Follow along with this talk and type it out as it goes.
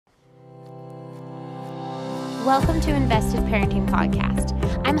Welcome to Invested Parenting Podcast.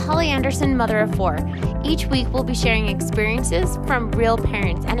 I'm Holly Anderson, mother of four. Each week, we'll be sharing experiences from real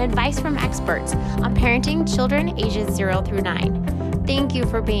parents and advice from experts on parenting children ages 0 through 9. Thank you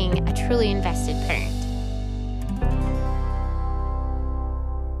for being a truly invested parent.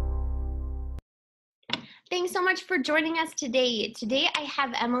 Thanks so much for joining us today. Today, I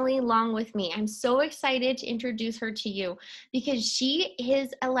have Emily Long with me. I'm so excited to introduce her to you because she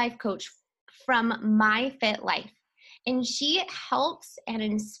is a life coach from My Fit Life. And she helps and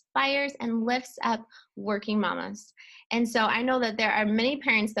inspires and lifts up working mamas. And so I know that there are many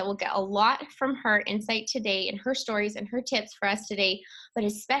parents that will get a lot from her insight today and her stories and her tips for us today, but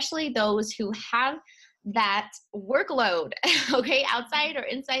especially those who have that workload, okay, outside or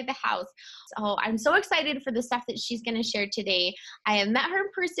inside the house. So I'm so excited for the stuff that she's going to share today. I have met her in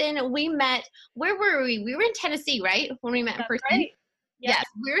person. We met, where were we? We were in Tennessee, right? When we met in person. Right. Yep. Yes,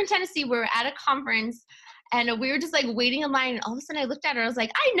 we were in Tennessee. We were at a conference. And we were just like waiting in line, and all of a sudden I looked at her. I was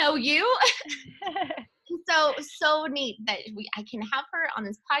like, I know you. So neat that I can have her on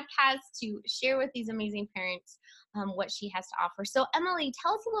this podcast to share with these amazing parents what she has to offer. So Emily,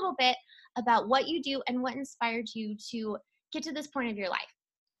 tell us a little bit about what you do and what inspired you to get to this point of your life.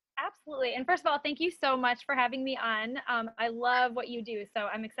 Absolutely. And first of all, thank you so much for having me on. I love what you do, so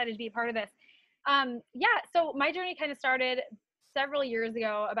I'm excited to be a part of this. So my journey kind of started several years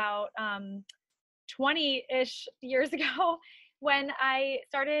ago, about 20-ish years ago, when I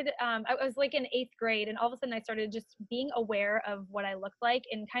started, I was like in 8th grade, and all of a sudden I started just being aware of what I looked like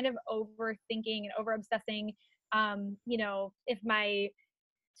and kind of overthinking and over obsessing, if my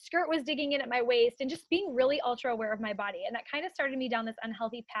skirt was digging in at my waist, and just being really ultra aware of my body. And that kind of started me down this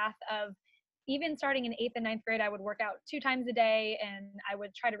unhealthy path of, even starting in 8th and 9th grade, I would work out 2 times a day, and I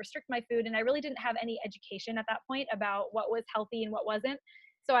would try to restrict my food. And I really didn't have any education at that point about what was healthy and what wasn't.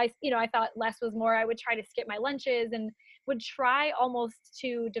 So I thought less was more. I would try to skip my lunches and would try almost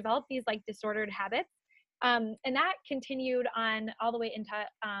to develop these like disordered habits. And that continued on all the way into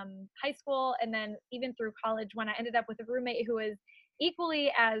high school, and then even through college, when I ended up with a roommate who was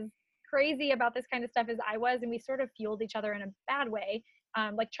equally as crazy about this kind of stuff as I was. And we sort of fueled each other in a bad way,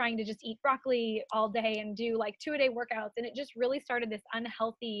 like trying to just eat broccoli all day and do like 2-a-day workouts. And it just really started this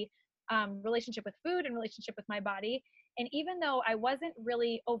unhealthy relationship with food and relationship with my body. And even though I wasn't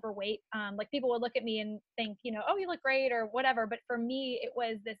really overweight, like people would look at me and think, oh, you look great or whatever. But for me, it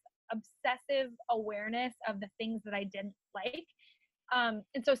was this obsessive awareness of the things that I didn't like. And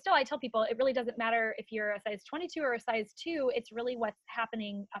so still I tell people, it really doesn't matter if you're a size 22 or a size 2, it's really what's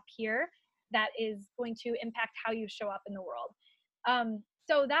happening up here that is going to impact how you show up in the world.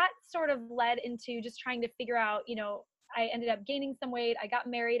 So that sort of led into just trying to figure out, I ended up gaining some weight. I got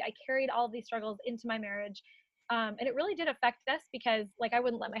married. I carried all of these struggles into my marriage. And it really did affect us because like I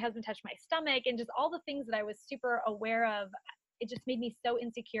wouldn't let my husband touch my stomach, and just all the things that I was super aware of. It just made me so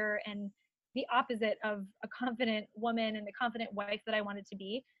insecure and the opposite of a confident woman and the confident wife that I wanted to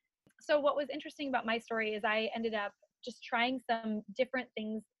be. So what was interesting about my story is I ended up just trying some different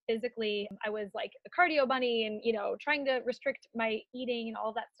things physically. I was like a cardio bunny and, trying to restrict my eating and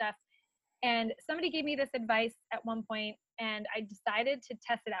all that stuff. And somebody gave me this advice at one point, and I decided to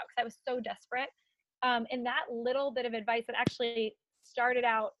test it out because I was so desperate. And that little bit of advice that actually started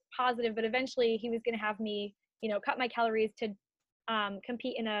out positive, but eventually he was going to have me, cut my calories to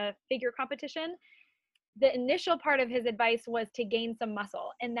compete in a figure competition. The initial part of his advice was to gain some muscle.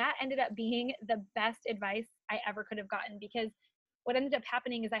 And that ended up being the best advice I ever could have gotten, because what ended up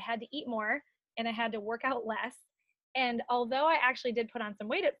happening is I had to eat more and I had to work out less. And although I actually did put on some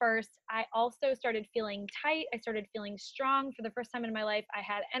weight at first, I also started feeling tight. I started feeling strong for the first time in my life. I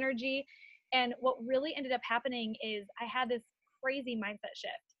had energy. And what really ended up happening is I had this crazy mindset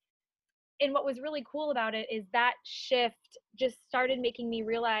shift. And what was really cool about it is that shift just started making me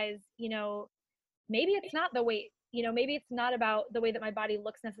realize, maybe it's not the weight, maybe it's not about the way that my body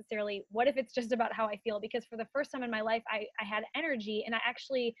looks necessarily. What if it's just about how I feel? Because for the first time in my life, I had energy, and I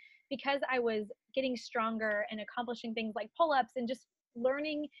actually, because I was getting stronger and accomplishing things like pull-ups and just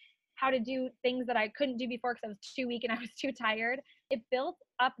learning how to do things that I couldn't do before because I was too weak and I was too tired, it built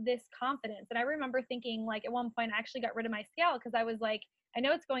up this confidence. And I remember thinking, like, at one point I actually got rid of my scale because I was like, I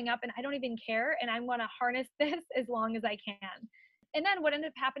know it's going up and I don't even care, and I want to harness this as long as I can. And then what ended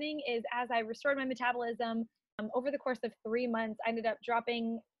up happening is, as I restored my metabolism, over the course of 3 months, I ended up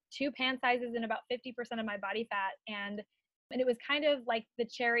dropping 2 pant sizes and about 50% of my body fat. And it was kind of like the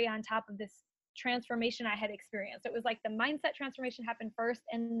cherry on top of this transformation I had experienced. It was like the mindset transformation happened first,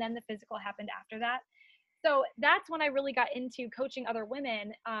 and then the physical happened after that. So that's when I really got into coaching other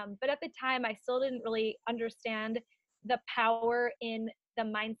women. But at the time, I still didn't really understand the power in the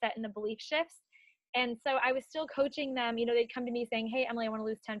mindset and the belief shifts. And so I was still coaching them. They'd come to me saying, "Hey, Emily, I want to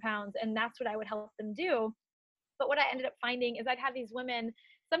lose 10 pounds." And that's what I would help them do. But what I ended up finding is I'd have these women,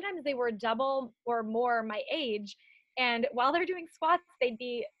 sometimes they were double or more my age. And while they're doing squats, they'd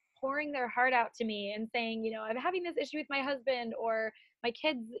be pouring their heart out to me and saying, I'm having this issue with my husband, or my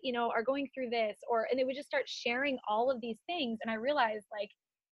kids, are going through this, and they would just start sharing all of these things. And I realized, like,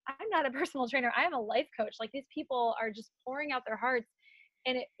 I'm not a personal trainer. I am a life coach. Like, these people are just pouring out their hearts.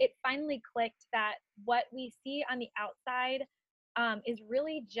 And it finally clicked that what we see on the outside is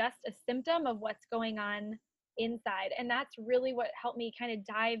really just a symptom of what's going on inside. And that's really what helped me kind of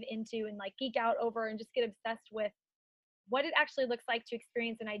dive into and like geek out over and just get obsessed with what it actually looks like to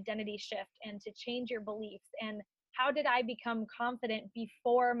experience an identity shift and to change your beliefs. And how did I become confident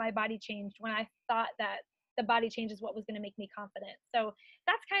before my body changed, when I thought that the body change is what was going to make me confident? So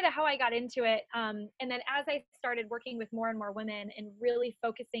that's kind of how I got into it. And then as I started working with more and more women and really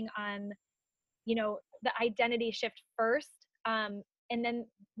focusing on, the identity shift first, and then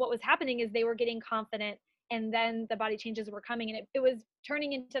what was happening is they were getting confident, and then the body changes were coming, and it was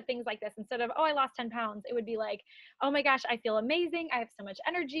turning into things like this. Instead of, "Oh, I lost 10 pounds," it would be like, "Oh my gosh, I feel amazing. I have so much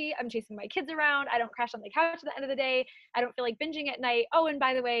energy. I'm chasing my kids around. I don't crash on the couch at the end of the day. I don't feel like binging at night. Oh, and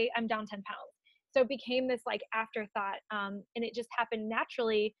by the way, I'm down 10 pounds." So it became this like afterthought. And it just happened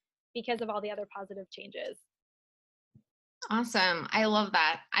naturally because of all the other positive changes. Awesome. I love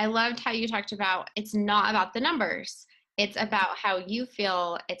that. I loved how you talked about it's not about the numbers. It's about how you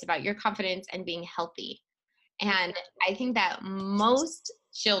feel. It's about your confidence and being healthy. And I think that most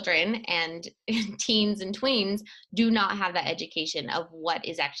children and teens and tweens do not have that education of what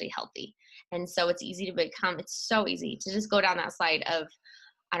is actually healthy. And so it's easy to become, it's so easy to just go down that slide of,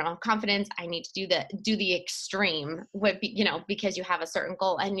 I don't have confidence. I need to do the extreme with, because you have a certain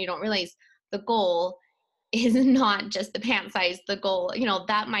goal and you don't realize the goal is not just the pant size. The goal,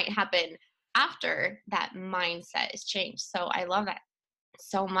 that might happen after that mindset is changed. So I love that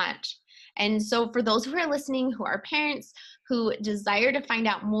so much. And so, for those who are listening, who are parents, who desire to find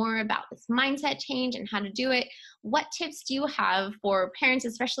out more about this mindset change and how to do it, what tips do you have for parents,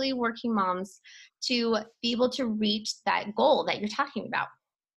 especially working moms, to be able to reach that goal that you're talking about?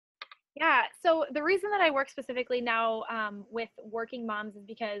 Yeah. So the reason that I work specifically now with working moms is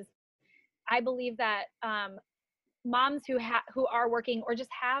because I believe that moms who are working or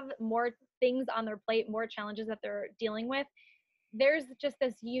just have more things on their plate, more challenges that they're dealing with, there's just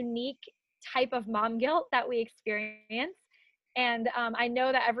this unique type of mom guilt that we experience. And I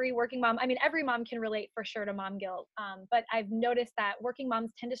know that every working mom, I mean, every mom can relate for sure to mom guilt. But I've noticed that working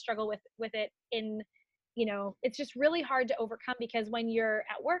moms tend to struggle with it in, it's just really hard to overcome, because when you're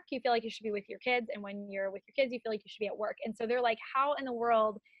at work, you feel like you should be with your kids. And when you're with your kids, you feel like you should be at work. And so they're like, how in the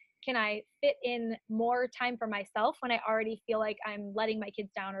world can I fit in more time for myself when I already feel like I'm letting my kids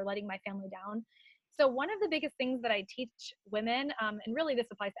down or letting my family down? So one of the biggest things that I teach women, and really this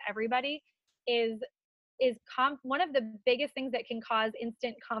applies to everybody, is one of the biggest things that can cause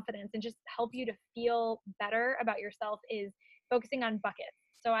instant confidence and just help you to feel better about yourself is focusing on buckets.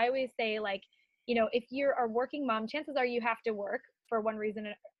 So I always say, like, if you're a working mom, chances are you have to work for one reason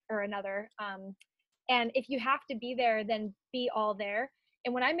or another. And if you have to be there, then be all there.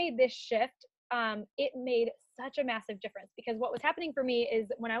 And when I made this shift, it made such a massive difference, because what was happening for me is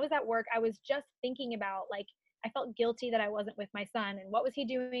when I was at work, I was just thinking about, like, I felt guilty that I wasn't with my son, and what was he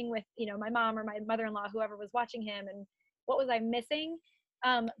doing with, my mom or my mother-in-law, whoever was watching him, and what was I missing?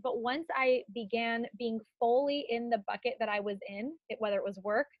 But once I began being fully in the bucket that I was in, whether it was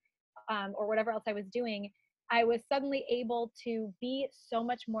work or whatever else I was doing, I was suddenly able to be so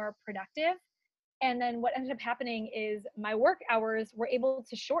much more productive. And then what ended up happening is my work hours were able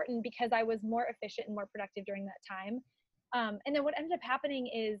to shorten because I was more efficient and more productive during that time. And then what ended up happening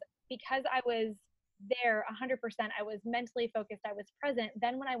is, because I was there 100%, I was mentally focused, I was present.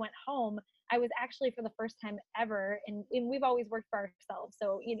 Then when I went home, I was actually, for the first time ever, and we've always worked for ourselves.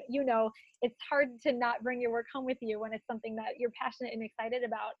 So, it's hard to not bring your work home with you when it's something that you're passionate and excited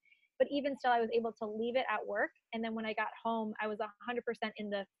about. But even still, I was able to leave it at work. And then when I got home, I was 100%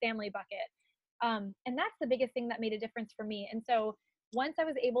 in the family bucket. And that's the biggest thing that made a difference for me. And so once I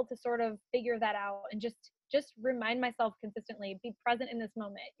was able to sort of figure that out and just remind myself consistently, be present in this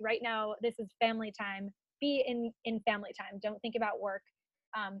moment. Right now, this is family time. Be in family time. Don't think about work.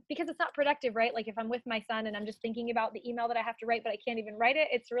 Because it's not productive, right? Like, if I'm with my son and I'm just thinking about the email that I have to write, but I can't even write it,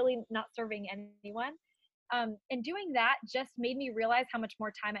 it's really not serving anyone. And doing that just made me realize how much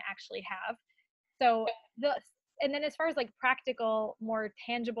more time I actually have. So and then as far as like practical, more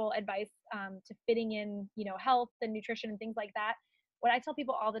tangible advice to fitting in, health and nutrition and things like that, what I tell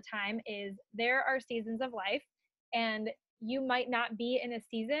people all the time is there are seasons of life, and you might not be in a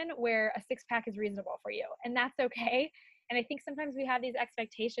season where a six pack is reasonable for you, and that's okay. And I think sometimes we have these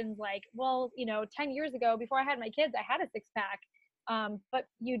expectations like, well, 10 years ago, before I had my kids, I had a six pack. But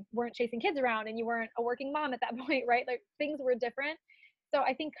you weren't chasing kids around and you weren't a working mom at that point, right? Like things were different. So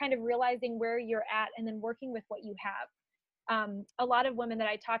I think kind of realizing where you're at and then working with what you have. A lot of women that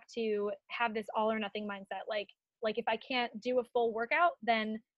I talk to have this all or nothing mindset. Like if I can't do a full workout,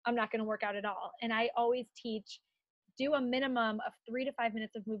 then I'm not going to work out at all. And I always teach, do a minimum of 3 to 5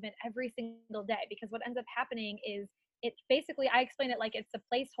 minutes of movement every single day, because what ends up happening is it basically, I explain it like it's a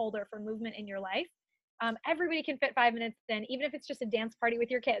placeholder for movement in your life. Everybody can fit 5 minutes in, even if it's just a dance party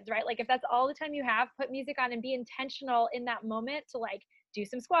with your kids, right? Like if that's all the time you have, put music on and be intentional in that moment to like do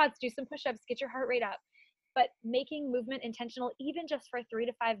some squats, do some push-ups, get your heart rate up. But making movement intentional, even just for 3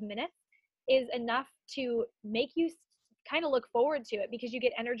 to 5 minutes, is enough to make you kind of look forward to it because you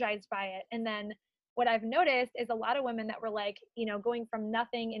get energized by it. And then what I've noticed is a lot of women that were like, going from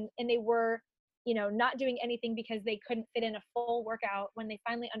nothing and they were, not doing anything because they couldn't fit in a full workout. When they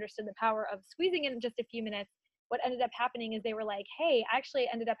finally understood the power of squeezing in just a few minutes, what ended up happening is they were like, hey, I actually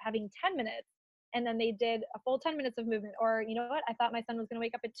ended up having 10 minutes. And then they did a full 10 minutes of movement. Or, you know what, I thought my son was going to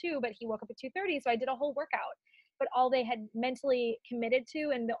wake up at 2, but he woke up at 2:30. So I did a whole workout. But all they had mentally committed to,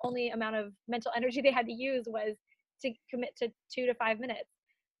 and the only amount of mental energy they had to use, was to commit to 2 to 5 minutes.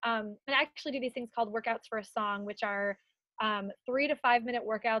 And I actually do these things called workouts for a song, which are 3 to 5 minute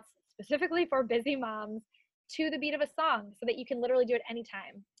workouts specifically for busy moms to the beat of a song so that you can literally do it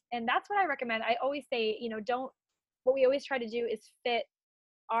anytime. And that's what I recommend. I always say, what we always try to do is fit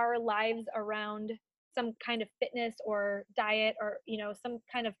our lives around some kind of fitness or diet or, some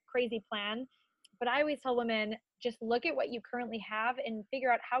kind of crazy plan. But I always tell women, just look at what you currently have and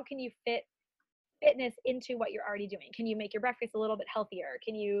figure out how can you fit fitness into what you're already doing. Can you make your breakfast a little bit healthier?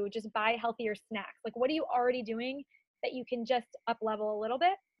 Can you just buy healthier snacks? Like, what are you already doing that you can just up level a little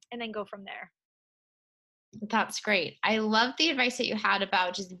bit and then go from there? That's great. I love the advice that you had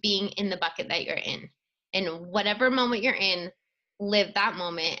about just being in the bucket that you're in. In whatever moment you're in, live that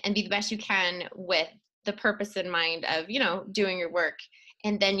moment and be the best you can with the purpose in mind of, doing your work.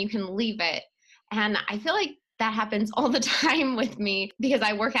 And then you can leave it. And I feel like that happens all the time with me because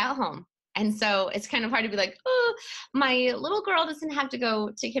I work at home. And so it's kind of hard to be like, oh, my little girl doesn't have to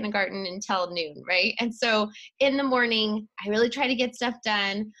go to kindergarten until noon, right? And so in the morning, I really try to get stuff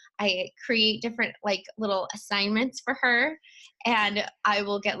done. I create different like little assignments for her, and I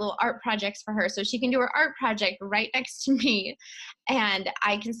will get little art projects for her so she can do her art project right next to me, and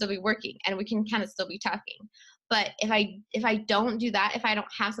I can still be working and we can kind of still be talking. But if I don't do that, if I don't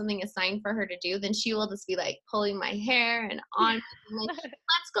have something assigned for her to do, then she will just be like pulling my hair and on me, and like,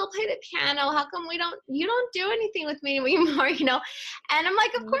 let's go play the piano. How come you don't do anything with me anymore, And I'm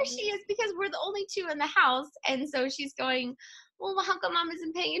like, of course she is, because we're the only two in the house. And so she's going, well, how come mom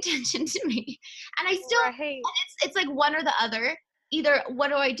isn't paying attention to me? And I still, Right. and it's like one or the other. Either what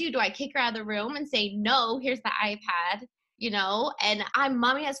do I do? Do I kick her out of the room and say, no, here's the iPad, and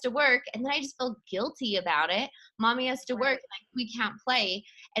mommy has to work, and then I just feel guilty about it. Mommy has to work, like we can't play.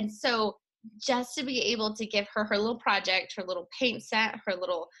 And so just to be able to give her her little project, her little paint set, her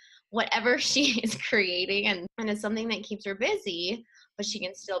little whatever she is creating, and it's something that keeps her busy, but she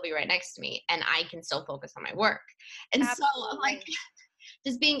can still be right next to me and I can still focus on my work. And Absolutely. so I'm like,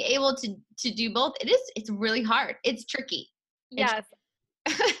 just being able to do both, it's really hard. It's tricky. Yes.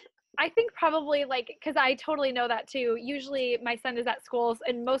 I think probably because I totally know that too. Usually my son is at schools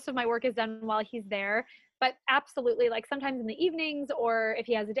and most of my work is done while he's there. But absolutely, like sometimes in the evenings or if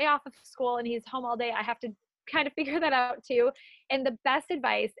he has a day off of school and he's home all day, I have to kind of figure that out too. And the best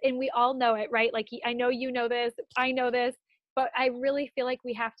advice, and we all know it, right? Like I know you know this, I know this, but I really feel like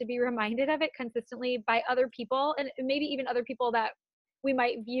we have to be reminded of it consistently by other people, and maybe even other people that we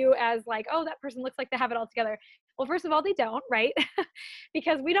might view as like, oh, that person looks like they have it all together. Well, first of all, they don't, right?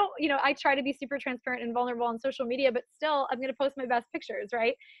 Because we don't, I try to be super transparent and vulnerable on social media, but still I'm going to post my best pictures,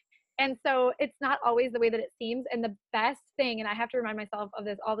 right? And so it's not always the way that it seems. And the best thing, and I have to remind myself of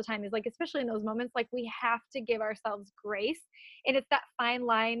this all the time, is like, especially in those moments, like we have to give ourselves grace. And it's that fine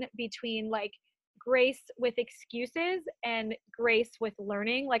line between like grace with excuses and grace with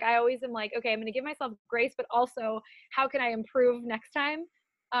learning. Like I always am like, okay, I'm going to give myself grace, but also how can I improve next time?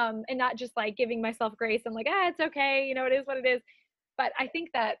 And not just like giving myself grace. I'm like, it's okay. It is what it is. But I think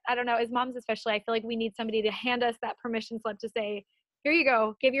that, I don't know, as moms especially, I feel like we need somebody to hand us that permission slip to say, here you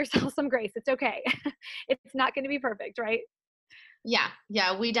go, give yourself some grace. It's okay. It's not going to be perfect, right? Yeah,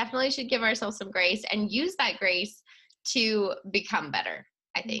 we definitely should give ourselves some grace and use that grace to become better,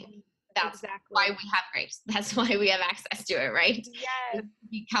 I think. That's why Exactly. we have grace. That's why we have access to it, right? Is Yes, to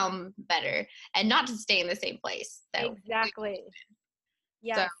become better and not to stay in the same place that we. exactly. So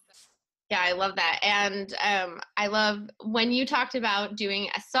Yes. yeah, I love that. And I love when you talked about doing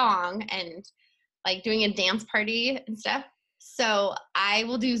a song and like doing a dance party and stuff. So I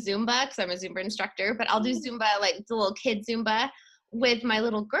will do Zumba because I'm a Zumba instructor, but I'll do Mm, Zumba, like the little kid Zumba with my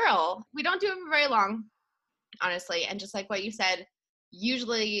little girl. We don't do it for very long, honestly. And just like what you said,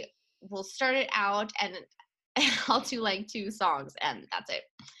 usually we'll start it out and I'll do like 2 songs and that's it.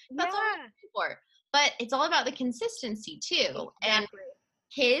 That's all we're yeah, looking for. But it's all about the consistency too. And exactly.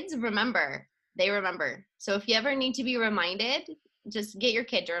 kids remember, they remember. So if you ever need to be reminded, just get your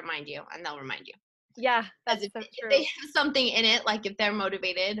kid to remind you and they'll remind you. Yeah, Because that's so if they true. have something in it, like if they're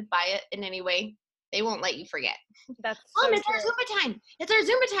motivated by it in any way, they won't let you forget. That's Mom, so it's true. our Zumba time. It's our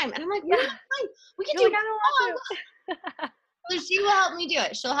Zumba time. And I'm like, we Yeah. don't have time. We can You're do like, one I don't song. want to. So she will help me do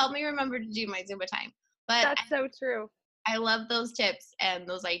it. She'll help me remember to do my Zumba time. But That's so true. I love those tips and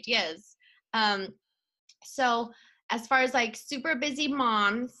those ideas. Um, so as far as like super busy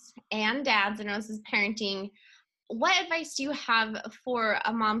moms and dads, I know this is parenting, what advice do you have for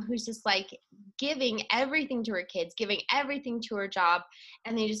a mom who's just like giving everything to her kids, giving everything to her job,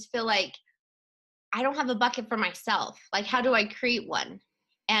 and they just feel like, I don't have a bucket for myself. Like, how do I create one?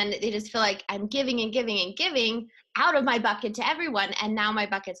 And they just feel like I'm giving and giving and giving out of my bucket to everyone, and now my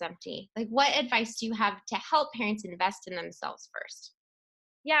bucket's empty. Like, what advice do you have to help parents invest in themselves first?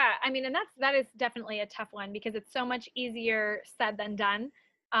 Yeah, I mean, and that is definitely a tough one because it's so much easier said than done.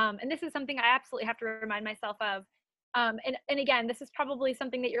 And this is something I absolutely have to remind myself of. And again, this is probably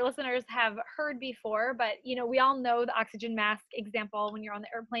something that your listeners have heard before, but we all know the oxygen mask example when you're on the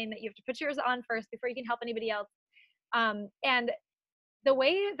airplane that you have to put yours on first before you can help anybody else. And the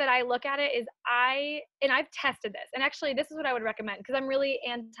way that I look at it is and I've tested this, and actually this is what I would recommend because I'm really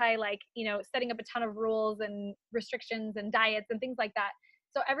anti like, setting up a ton of rules and restrictions and diets and things like that.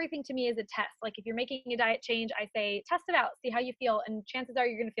 So everything to me is a test. Like if you're making a diet change, I say test it out, see how you feel, and chances are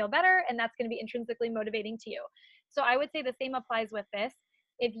you're going to feel better, and that's going to be intrinsically motivating to you. So I would say the same applies with this.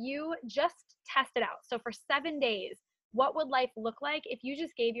 If you just test it out, so for 7 days, what would life look like if you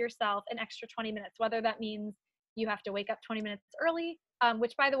just gave yourself an extra 20 minutes, whether that means you have to wake up 20 minutes early,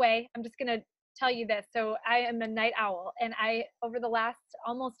 which by the way, I'm just going to tell you this. So I am a night owl, and over the last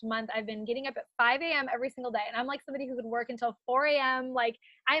almost month, I've been getting up at 5 a.m. every single day. And I'm like somebody who could work until 4 a.m. Like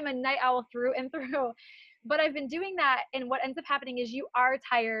I am a night owl through and through. But I've been doing that. And what ends up happening is you are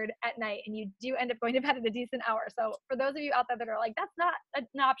tired at night and you do end up going to bed at a decent hour. So for those of you out there that are like, that's not an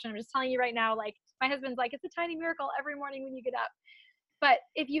option, I'm just telling you right now, like my husband's like, it's a tiny miracle every morning when you get up. But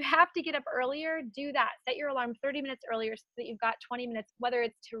if you have to get up earlier, do that. Set your alarm 30 minutes earlier so that you've got 20 minutes, whether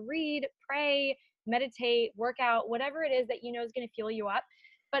it's to read, pray, meditate, work out, whatever it is that you know is going to fuel you up.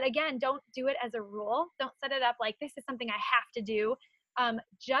 But again, don't do it as a rule. Don't set it up like this is something I have to do.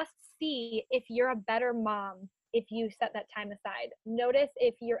 Just see if you're a better mom if you set that time aside. Notice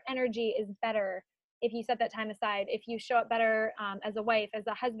if your energy is better if you set that time aside, if you show up better as a wife, as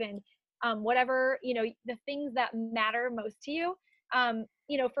a husband, whatever, the things that matter most to you.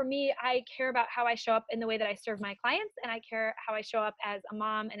 For me, I care about how I show up in the way that I serve my clients, and I care how I show up as a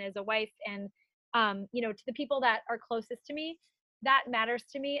mom and as a wife, and to the people that are closest to me, that matters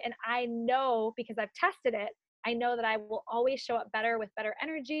to me. And I know because I've tested it, I know that I will always show up better with better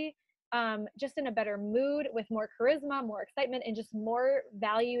energy, just in a better mood, with more charisma, more excitement, and just more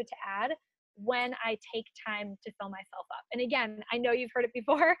value to add when I take time to fill myself up. And again, I know you've heard it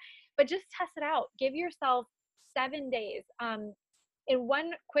before, but just test it out. Give yourself 7 days. And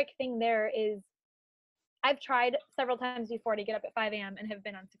one quick thing there is I've tried several times before to get up at 5 a.m. and have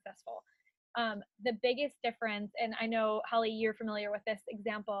been unsuccessful. The biggest difference, and I know, Holly, you're familiar with this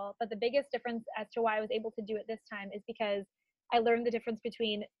example, but the biggest difference as to why I was able to do it this time is because I learned the difference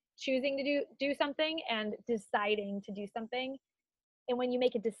between choosing to do something and deciding to do something. And when you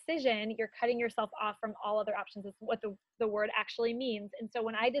make a decision, you're cutting yourself off from all other options. Is what the word actually means. And so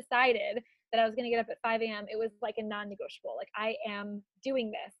when I decided that I was going to get up at 5 a.m., it was like a non-negotiable. Like I am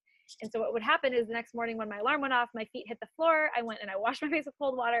doing this. And so what would happen is the next morning when my alarm went off, my feet hit the floor. I went and I washed my face with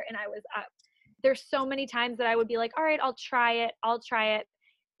cold water and I was up. There's so many times that I would be like, all right, I'll try it. I'll try it.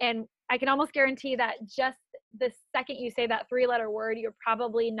 And I can almost guarantee that just the second you say that 3-letter word, you're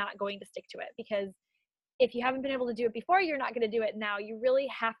probably not going to stick to it, because if you haven't been able to do it before, you're not going to do it now. You really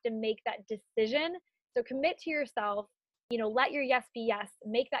have to make that decision. So commit to yourself, let your yes be yes,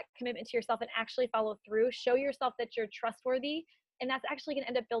 make that commitment to yourself and actually follow through. Show yourself that you're trustworthy. And that's actually going to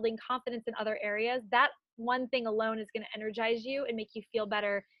end up building confidence in other areas. That one thing alone is going to energize you and make you feel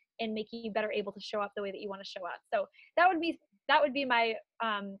better and making you better able to show up the way that you want to show up. So that would be my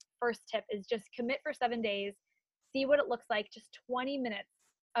first tip, is just commit for 7 days, see what it looks like, just 20 minutes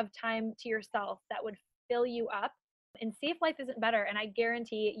of time to yourself that would fill you up, and see if life isn't better. And I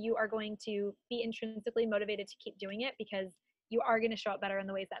guarantee you are going to be intrinsically motivated to keep doing it, because you are going to show up better in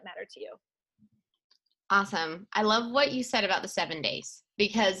the ways that matter to you. Awesome. I love what you said about the 7 days,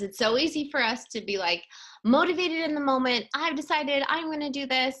 because it's so easy for us to be like motivated in the moment. I've decided I'm going to do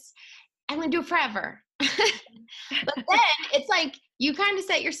this. I'm going to do it forever. But then it's like you kind of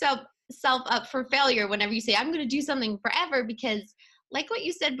set yourself up for failure whenever you say, I'm going to do something forever, because like what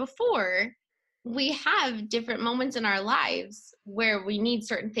you said before, we have different moments in our lives where we need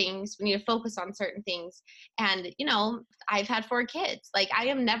certain things. We need to focus on certain things. And, I've had 4 kids. Like, I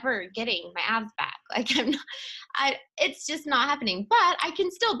am never getting my abs back. Like, it's just not happening. But I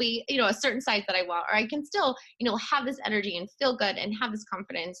can still be, a certain size that I want, or I can still, have this energy and feel good and have this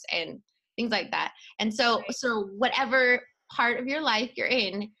confidence and things like that. And so whatever part of your life you're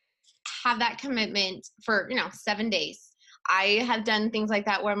in, have that commitment for, 7 days. I have done things like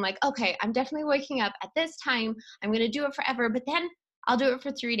that where I'm like, okay, I'm definitely waking up at this time. I'm going to do it forever, but then I'll do it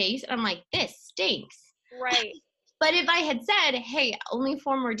for 3 days. And I'm like, this stinks. Right. But if I had said, hey, only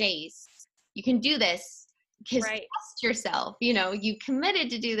 4 more days, you can do this, because Right. trust yourself, you committed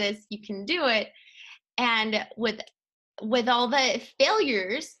to do this, you can do it. And with all the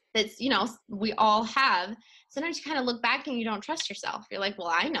failures that, we all have, sometimes you kind of look back and you don't trust yourself. You're like,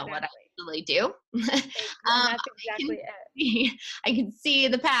 well, I know what I really do. And that's exactly it. I can see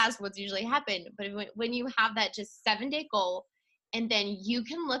the past, what's usually happened. But when you have that just 7-day goal, and then you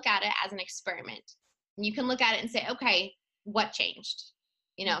can look at it as an experiment. You can look at it and say, okay, what changed?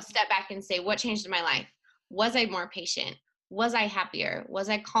 Step back and say, what changed in my life? Was I more patient? Was I happier? Was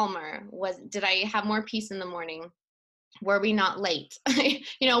I calmer? Did I have more peace in the morning? Were we not late?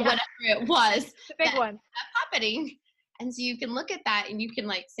 Whatever it was. It's a big one. Happening. And so you can look at that and you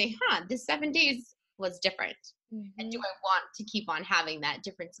can say, this 7 days was different. Mm-hmm. And do I want to keep on having that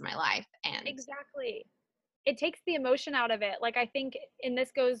difference in my life? And exactly. It takes the emotion out of it. Like, I think, and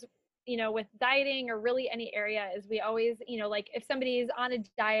this goes, with dieting or really any area, is we always, like if somebody's on a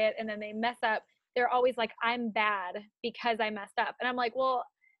diet and then they mess up, they're always like, I'm bad because I messed up. And I'm like, well,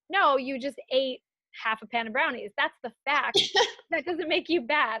 no, you just ate half a pan of brownies. That's the fact. That doesn't make you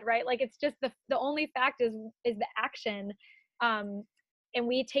bad, right? Like, it's just the only fact is the action. And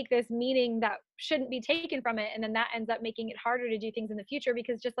we take this meaning that shouldn't be taken from it. And then that ends up making it harder to do things in the future,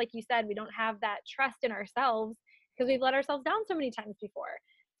 because just like you said, we don't have that trust in ourselves because we've let ourselves down so many times before.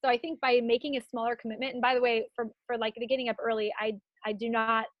 So I think by making a smaller commitment, and by the way, for like the getting up early, I do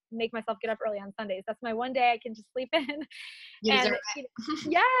not make myself get up early on Sundays. That's my one day I can just sleep in. And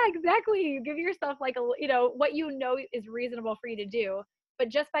yeah, exactly. You give yourself like what is reasonable for you to do. But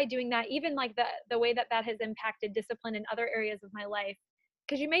just by doing that, even like the way that has impacted discipline in other areas of my life,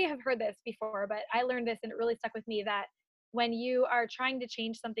 because you may have heard this before, but I learned this and it really stuck with me, that when you are trying to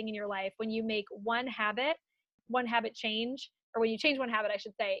change something in your life, when you make one habit change, or when you change one habit, I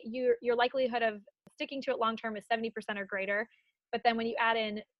should say, your likelihood of sticking to it long term is 70% or greater. But then when you add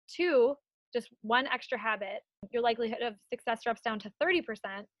in just one extra habit, your likelihood of success drops down to 30%.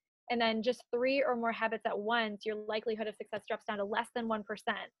 And then just 3 or more habits at once, your likelihood of success drops down to less than 1%.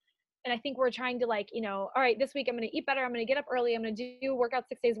 And I think we're trying to all right, this week I'm going to eat better. I'm going to get up early. I'm going to do workout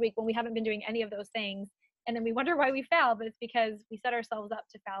 6 days a week, when we haven't been doing any of those things. And then we wonder why we fail, but it's because we set ourselves up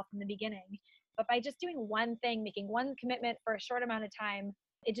to fail from the beginning. But by just doing one thing, making one commitment for a short amount of time,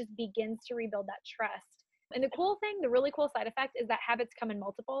 it just begins to rebuild that trust. And the really cool side effect is that habits come in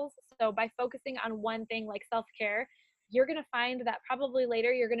multiples. So by focusing on one thing like self-care, you're going to find that probably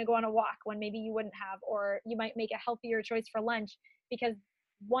later you're going to go on a walk when maybe you wouldn't have, or you might make a healthier choice for lunch, because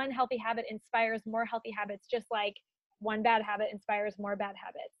one healthy habit inspires more healthy habits, just like one bad habit inspires more bad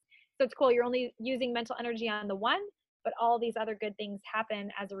habits. So it's cool. You're only using mental energy on the one, but all these other good things happen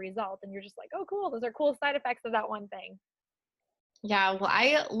as a result. And you're just like, oh, cool. Those are cool side effects of that one thing. Yeah, well,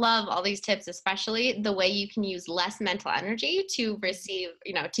 I love all these tips, especially the way you can use less mental energy to receive,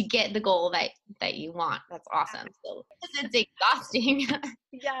 to get the goal that you want. That's awesome. So it's exhausting.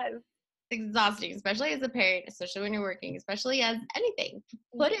 Yes. Exhausting, especially as a parent, especially when you're working, especially as anything.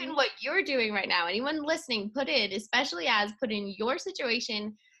 Put in what you're doing right now. Anyone listening, put in your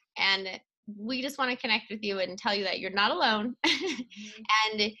situation. And we just want to connect with you and tell you that you're not alone.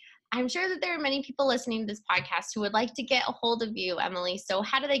 And I'm sure that there are many people listening to this podcast who would like to get a hold of you, Emily. So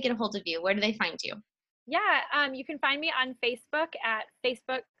how do they get a hold of you? Where do they find you? Yeah, you can find me on Facebook at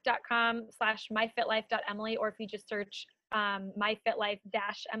facebook.com/myfitlife.emily, or if you just search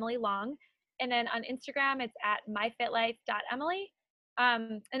myfitlife-Emily Long. And then on Instagram, it's at myfitlife.emily.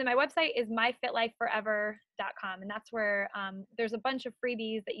 And then my website is myfitlifeforever.com. And that's where there's a bunch of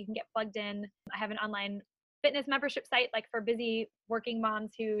freebies that you can get plugged in. I have an online fitness membership site, like for busy working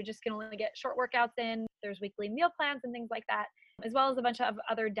moms who just can only get short workouts in. There's weekly meal plans and things like that, as well as a bunch of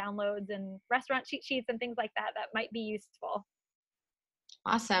other downloads and restaurant cheat sheets and things like that that might be useful.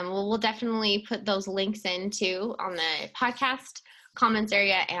 Awesome. Well, we'll definitely put those links in too on the podcast comments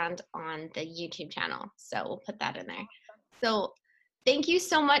area and on the YouTube channel. So we'll put that in there. So thank you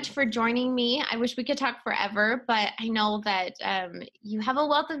so much for joining me. I wish we could talk forever, but I know that you have a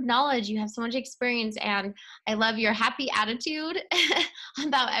wealth of knowledge. You have so much experience, and I love your happy attitude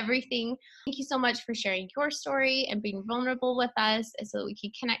about everything. Thank you so much for sharing your story and being vulnerable with us so that we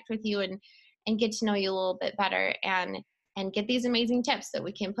can connect with you and get to know you a little bit better and get these amazing tips that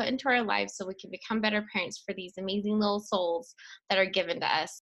we can put into our lives so we can become better parents for these amazing little souls that are given to us.